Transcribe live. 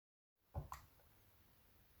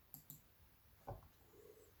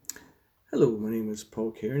Hello, my name is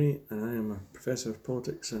Paul Kearney and I am a Professor of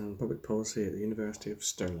Politics and Public Policy at the University of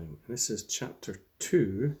Stirling. This is Chapter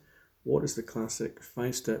 2, What is the Classic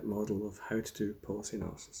 5-Step Model of How to Do Policy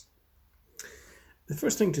Analysis? The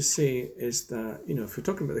first thing to say is that, if we're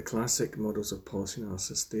talking about the classic models of policy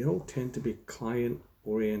analysis, they all tend to be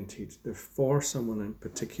client-oriented. They're for someone in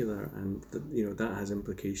particular and, that has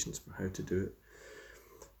implications for how to do it.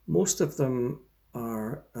 Most of them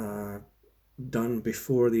are done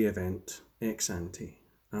before the event, ex ante,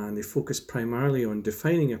 and they focus primarily on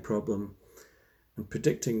defining a problem and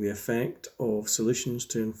predicting the effect of solutions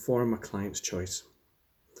to inform a client's choice.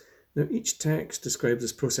 Now, each text describes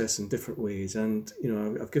this process in different ways, and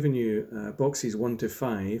I've given you boxes 1 to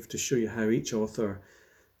 5 to show you how each author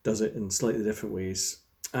does it in slightly different ways.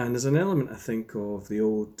 And there's an element, I think, of the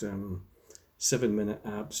old 7-minute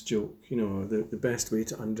abs joke. The best way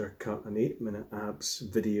to undercut an 8-minute abs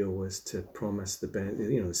video is to promise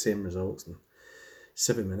the same results in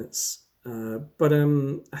 7 minutes. But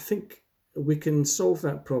I think we can solve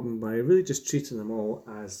that problem by really just treating them all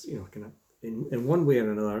as, kind of in one way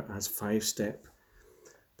or another, as 5-step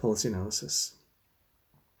policy analysis.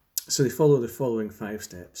 So they follow the following 5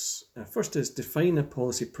 steps. First is define a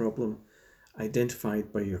policy problem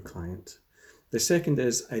identified by your client. The second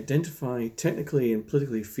is identify technically and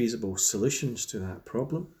politically feasible solutions to that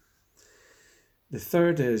problem. The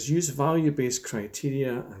third is use value-based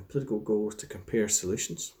criteria and political goals to compare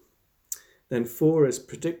solutions. Then 4 is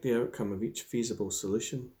predict the outcome of each feasible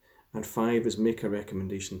solution. And 5 is make a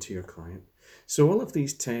recommendation to your client. So all of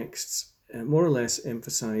these texts more or less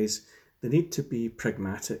emphasize the need to be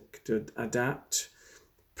pragmatic, to adapt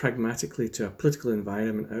pragmatically to a political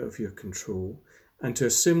environment out of your control, and to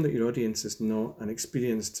assume that your audience is not an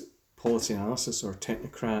experienced policy analysis or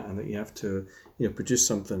technocrat, and that you have to, produce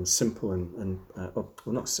something simple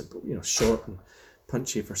not simple, short and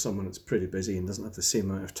punchy for someone that's pretty busy and doesn't have the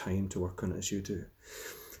same amount of time to work on it as you do.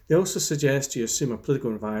 They also suggest you assume a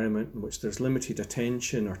political environment in which there's limited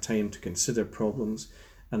attention or time to consider problems,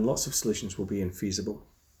 and lots of solutions will be infeasible.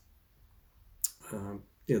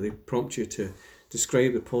 They prompt you to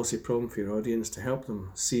describe the policy problem for your audience to help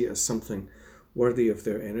them see it as something worthy of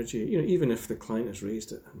their energy, even if the client has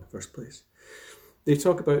raised it in the first place. They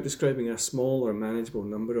talk about describing a small or manageable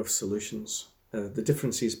number of solutions, the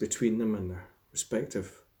differences between them and their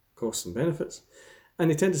respective costs and benefits. And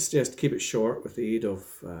they tend to suggest keep it short with the aid of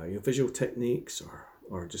visual techniques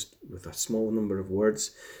or just with a small number of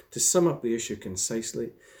words to sum up the issue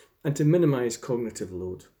concisely and to minimize cognitive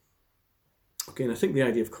load. Okay, and I think the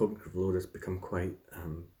idea of cognitive load has become quite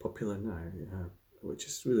popular now, which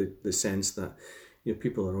is really the sense that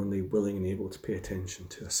people are only willing and able to pay attention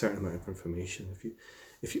to a certain amount of information.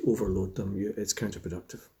 If you overload them, it's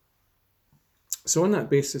counterproductive. So on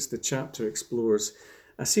that basis, the chapter explores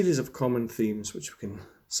a series of common themes, which we can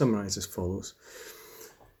summarize as follows.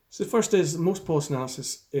 So the first is most policy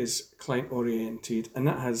analysis is client-oriented, and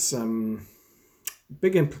that has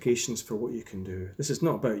big implications for what you can do. This is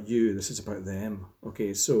not about you, this is about them.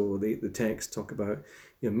 Okay, so the text talk about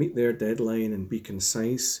meet their deadline and be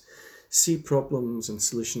concise, see problems and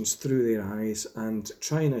solutions through their eyes, and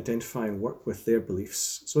try and identify and work with their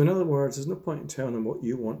beliefs. So in other words, there's no point in telling them what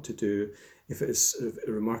you want to do if it is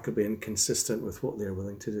remarkably inconsistent with what they're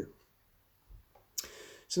willing to do.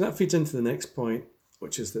 So that feeds into the next point,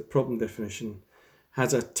 which is that problem definition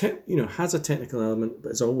has a technical element, but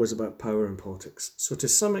it's always about power and politics. So to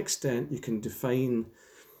some extent, you can define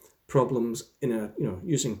problems in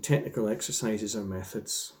using technical exercises or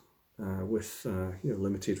methods with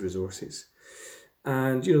limited resources.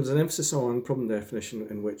 And there's an emphasis on problem definition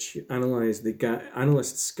in which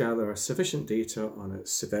analysts gather sufficient data on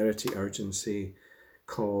its severity, urgency,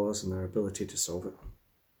 cause, and their ability to solve it.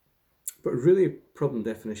 But really, problem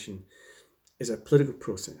definition is a political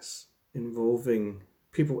process involving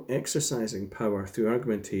people exercising power through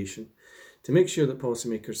argumentation to make sure that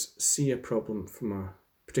policymakers see a problem from a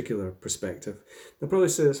particular perspective. I'll probably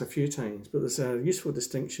say this a few times, but there's a useful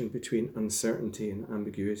distinction between uncertainty and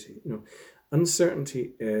ambiguity.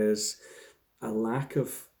 Uncertainty is a lack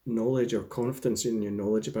of knowledge or confidence in your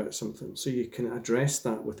knowledge about something, so you can address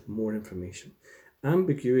that with more information.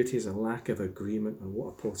 Ambiguity is a lack of agreement on what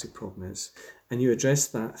a policy problem is, and you address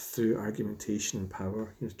that through argumentation and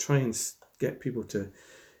power. Try and get people to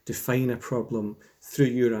define a problem through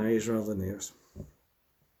your eyes rather than theirs.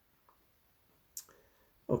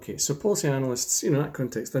 Okay, so policy analysts, in that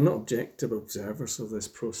context, they're not objective observers of this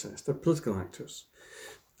process. They're political actors.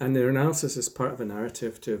 And their analysis is part of a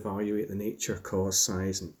narrative to evaluate the nature, cause,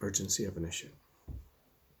 size, and urgency of an issue.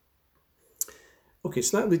 Okay,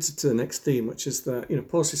 so that leads to the next theme, which is that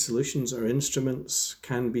policy solutions or instruments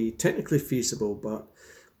can be technically feasible but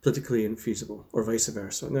politically infeasible, or vice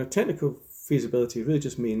versa. Now, technical feasibility really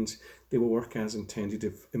just means they will work as intended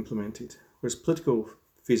if implemented, whereas political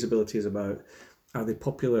feasibility is about, are they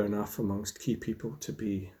popular enough amongst key people to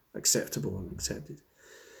be acceptable and accepted?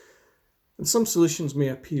 And some solutions may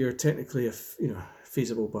appear technically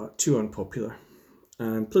feasible but too unpopular.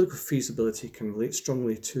 And political feasibility can relate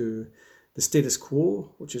strongly to the status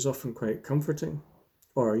quo, which is often quite comforting,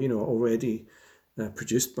 or already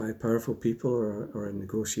produced by powerful people or in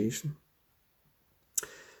negotiation.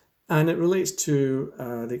 And it relates to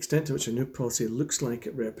the extent to which a new policy looks like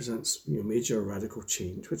it represents major radical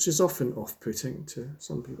change, which is often off-putting to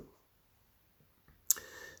some people.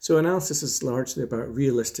 So analysis is largely about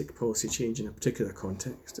realistic policy change in a particular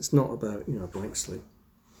context. It's not about a blank slate.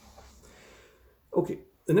 Okay,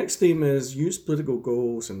 the next theme is use political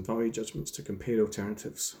goals and value judgments to compare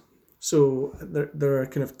alternatives. So there are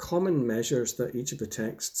kind of common measures that each of the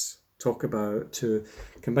texts talk about to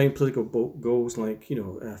combine political goals, like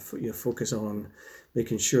focus on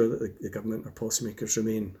making sure that the government or policymakers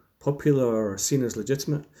remain popular or seen as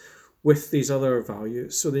legitimate, with these other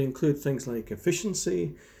values. So they include things like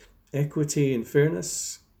efficiency, equity and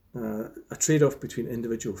fairness, a trade-off between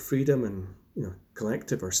individual freedom and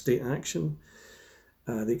collective or state action,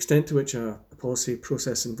 the extent to which a policy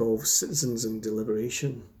process involves citizens and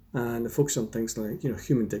deliberation, and a focus on things like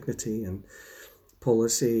human dignity and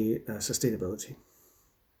policy sustainability.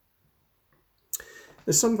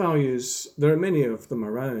 There's some values, there are many of them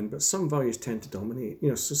around, but some values tend to dominate,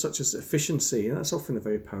 so such as efficiency. And that's often a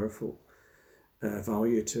very powerful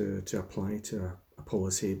value to apply to a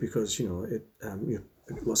policy, because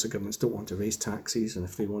lots of governments don't want to raise taxes, and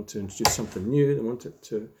if they want to introduce something new, they want it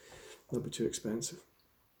to not be too expensive.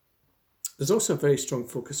 There's also a very strong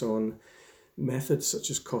focus on methods such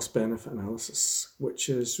as cost-benefit analysis, which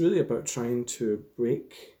is really about trying to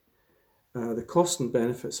break the costs and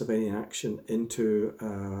benefits of any action into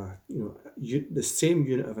the same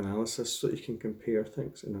unit of analysis, so that you can compare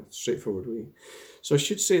things in a straightforward way. So I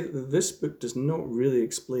should say that this book does not really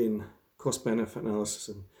explain cost-benefit analysis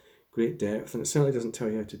in great depth, and it certainly doesn't tell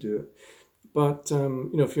you how to do it. But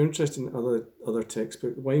if you're interested in other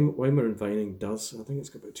textbook, Weimer and Vining does. I think it's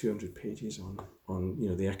got about 200 pages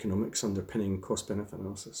on the economics underpinning cost-benefit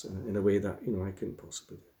analysis in a way that I couldn't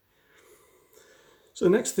possibly do. So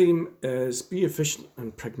the next theme is be efficient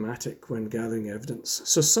and pragmatic when gathering evidence.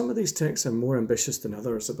 So some of these texts are more ambitious than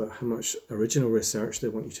others about how much original research they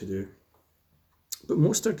want you to do, but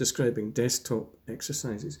most are describing desktop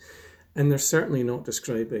exercises, and they're certainly not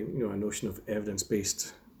describing a notion of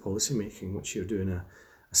evidence-based policymaking, which you're doing a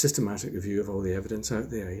systematic review of all the evidence out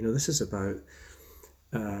there. This is about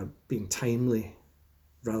being timely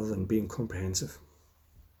rather than being comprehensive.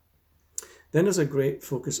 Then there's a great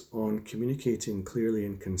focus on communicating clearly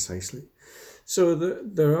and concisely. So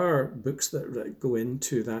there are books that go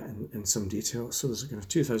into that in some detail. So there's a kind of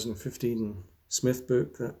 2015 Smith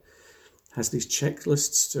book that has these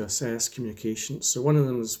checklists to assess communication. So one of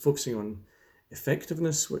them is focusing on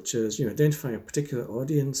effectiveness, which is identify a particular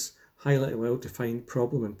audience, highlight a well-defined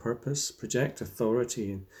problem and purpose, project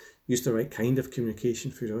authority, and use the right kind of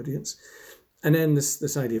communication for your audience. And then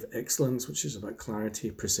this idea of excellence, which is about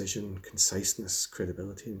clarity, precision, conciseness,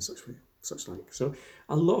 credibility, and such like. So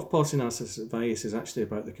a lot of policy analysis advice is actually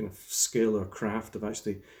about the kind of skill or craft of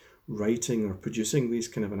actually writing or producing these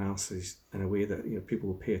kind of analyses in a way that people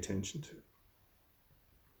will pay attention to.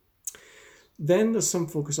 Then there's some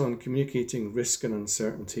focus on communicating risk and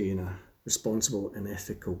uncertainty in a responsible and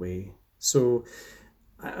ethical way. So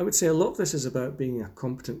I would say a lot of this is about being a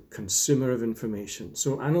competent consumer of information.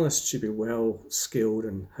 So analysts should be well skilled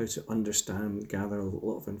in how to understand, gather a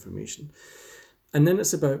lot of information. And then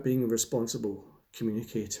it's about being a responsible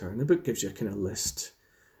communicator. And the book gives you a kind of list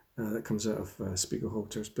that comes out of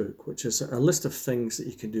Spiegelhalter's book, which is a list of things that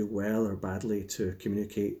you can do well or badly to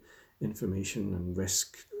communicate information and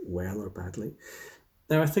risk well or badly.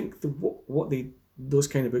 Now, I think those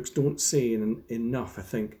kind of books don't say enough, I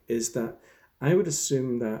think, is that I would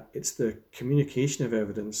assume that it's the communication of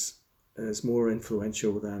evidence is more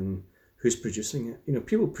influential than who's producing it.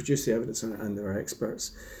 People produce the evidence and they're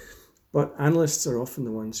experts, but analysts are often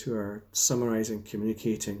the ones who are summarizing,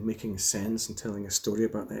 communicating, making sense, and telling a story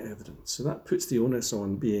about that evidence. So that puts the onus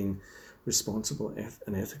on being responsible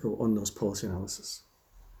and ethical on those policy analysis.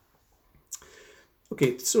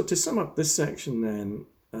 Okay, so to sum up this section then,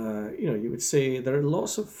 you would say there are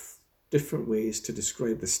lots of different ways to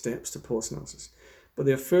describe the steps to policy analysis, but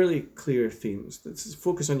they are fairly clear themes. This is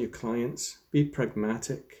focus on your clients, be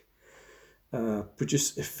pragmatic,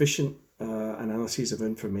 produce efficient analyses of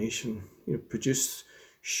information. Produce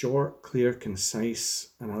short, clear, concise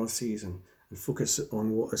analyses and focus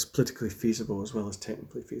on what is politically feasible as well as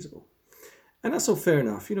technically feasible. And that's all fair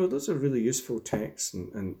enough. Those are really useful texts,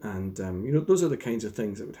 and those are the kinds of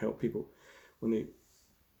things that would help people when they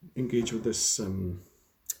engage with this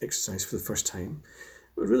exercise for the first time.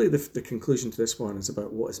 But really, the conclusion to this one is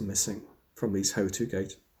about what is missing from these how-to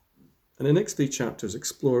guides. And the next 3 chapters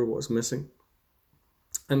explore what is missing,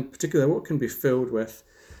 and particularly what can be filled with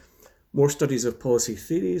more studies of policy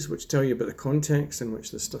theories, which tell you about the context in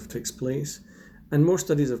which this stuff takes place, and more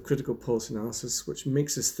studies of critical policy analysis, which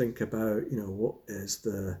makes us think about, what is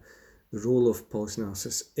the role of policy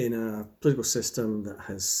analysis in a political system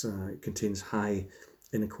that contains high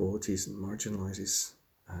inequalities and marginalises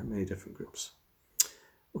many different groups.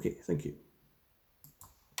 Okay, thank you.